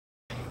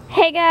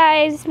Hey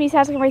guys, it's me,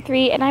 Sassy number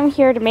 3, and I'm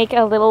here to make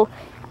a little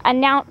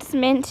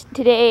announcement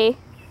today.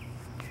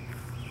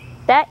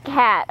 That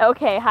cat.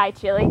 Okay, hi,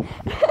 Chili.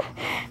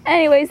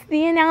 Anyways,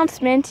 the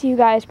announcement you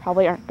guys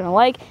probably aren't gonna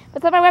like,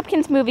 but that my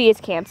Webkinz movie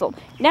is canceled.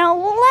 Now,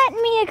 let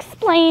me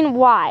explain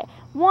why.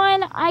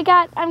 One,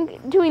 I'm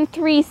doing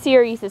 3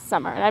 series this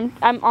summer, and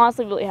I'm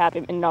honestly really happy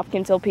in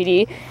KinzVille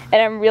P.D, and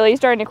I'm really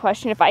starting to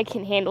question if I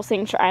can handle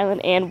Signature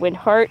Island and Wind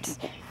Hearts,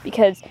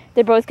 because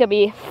they're both gonna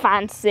be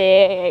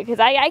fancy, because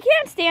I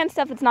can't stand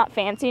stuff that's not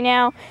fancy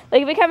now.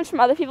 Like, if it comes from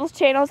other people's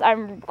channels,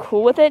 I'm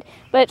cool with it,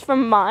 but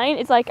from mine,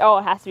 it's like, oh,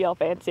 it has to be all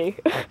fancy.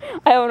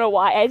 I don't know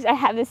why, I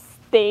have this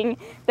thing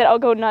that I'll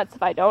go nuts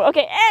if I don't.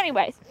 Okay,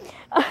 anyways,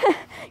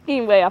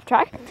 getting way off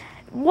track.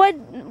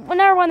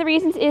 Another one of the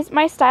reasons is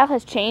my style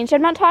has changed.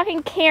 I'm not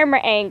talking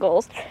camera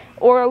angles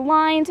or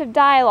lines of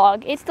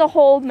dialogue. It's the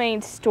whole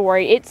main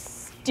story. It's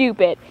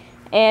stupid.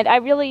 And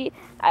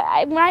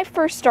when I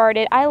first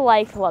started, I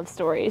liked love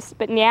stories.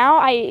 But now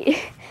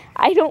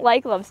I don't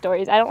like love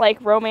stories. I don't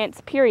like romance,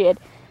 period.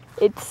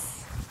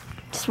 It's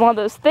just one of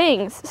those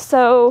things.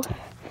 So,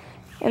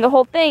 and the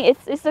whole thing,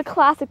 it's a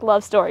classic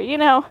love story. You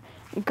know,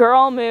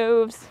 girl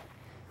moves,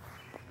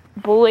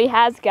 bully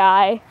has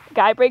guy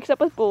breaks up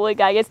with bully,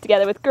 guy gets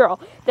together with girl.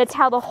 That's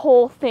how the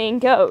whole thing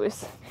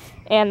goes.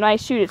 And my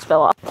shoe just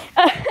fell off.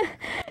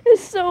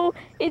 So,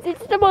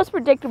 it's the most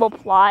predictable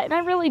plot, and I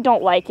really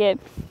don't like it.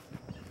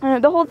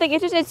 The whole thing,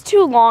 it's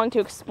too long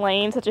to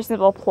explain such a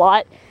simple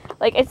plot.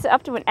 Like, it's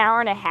up to an hour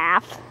and a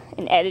half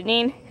in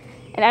editing,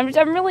 and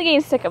I'm really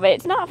getting sick of it.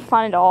 It's not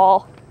fun at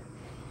all.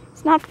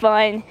 It's not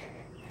fun.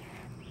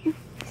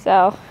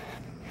 So,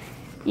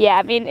 yeah,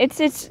 I mean, it's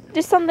just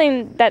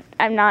something that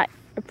I'm not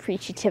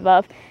appreciative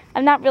of.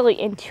 I'm not really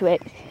into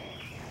it,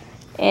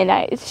 and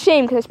it's a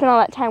shame because I spent all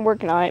that time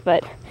working on it.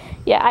 But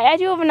yeah, I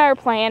do have another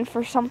plan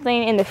for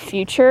something in the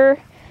future,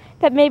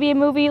 that may be a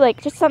movie,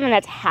 like just something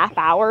that's half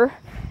hour,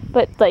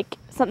 but like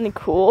something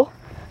cool.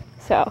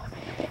 So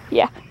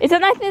yeah, it's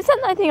something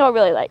I think I'll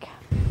really like.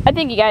 I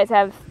think you guys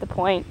have the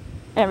point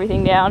and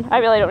everything down. I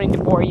really don't need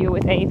to bore you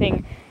with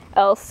anything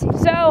else.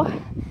 So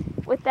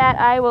with that,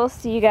 I will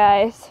see you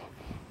guys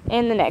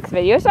in the next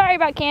video. Sorry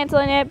about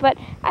canceling it, but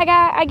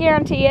I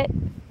guarantee it.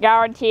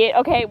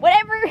 Okay,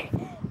 whatever.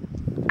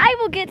 I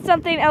will get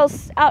something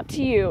else out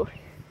to you.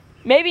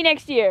 Maybe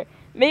next year.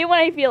 Maybe when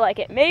I feel like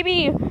it.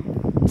 Maybe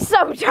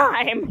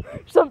sometime.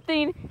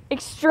 Something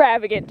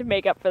extravagant to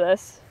make up for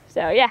this.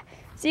 So yeah,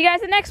 see you guys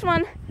in the next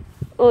one.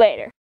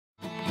 Later.